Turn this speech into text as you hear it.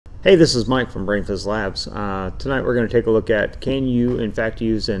Hey, this is Mike from BrainFizz Labs. Tonight we're going to take a look at can you in fact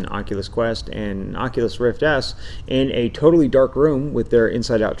use an Oculus Quest and an Oculus Rift S in a totally dark room with their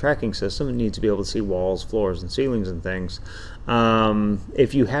inside-out tracking system. It needs to be able to see walls, floors, and ceilings and things.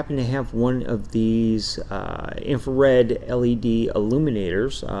 If you happen to have one of these infrared LED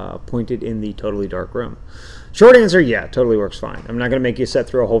illuminators pointed in the totally dark room. Short answer, yeah, totally works fine. I'm not going to make you sit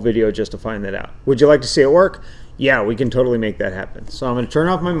through a whole video just to find that out. Would you like to see it work? Yeah, we can totally make that happen. So I'm going to turn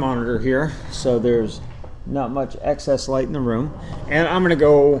off my monitor here so there's not much excess light in the room. And I'm going to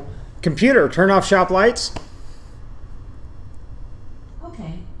go, computer, turn off shop lights.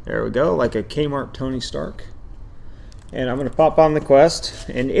 Okay. There we go, like a Kmart Tony Stark. And I'm going to pop on the Quest.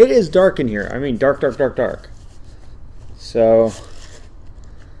 And it is dark in here. I mean, dark, dark, dark, dark. So,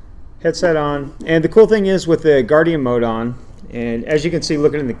 headset on. And the cool thing is with the Guardian mode on, and as you can see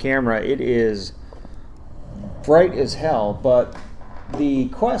looking in the camera, it is bright as hell, but the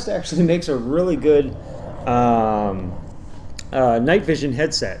Quest actually makes a really good night vision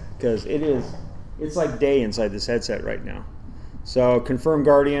headset because it's like day inside this headset right now. So confirm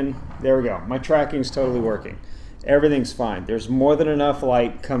Guardian, there we go. My tracking's totally working. Everything's fine. There's more than enough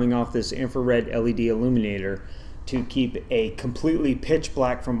light coming off this infrared LED illuminator to keep a completely pitch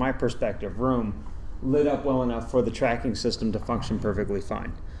black, from my perspective, room lit up well enough for the tracking system to function perfectly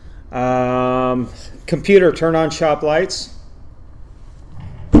fine. Computer, turn on shop lights.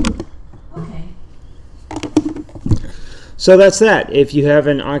 Okay. So that's that. If you have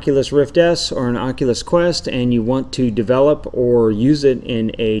an Oculus Rift S or an Oculus Quest and you want to develop or use it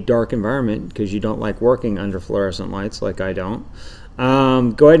in a dark environment because you don't like working under fluorescent lights like I don't,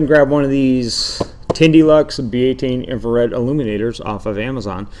 go ahead and grab one of these Tendelux BI8 infrared illuminators off of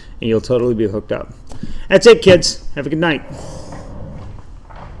Amazon and you'll totally be hooked up. That's it, kids. Have a good night.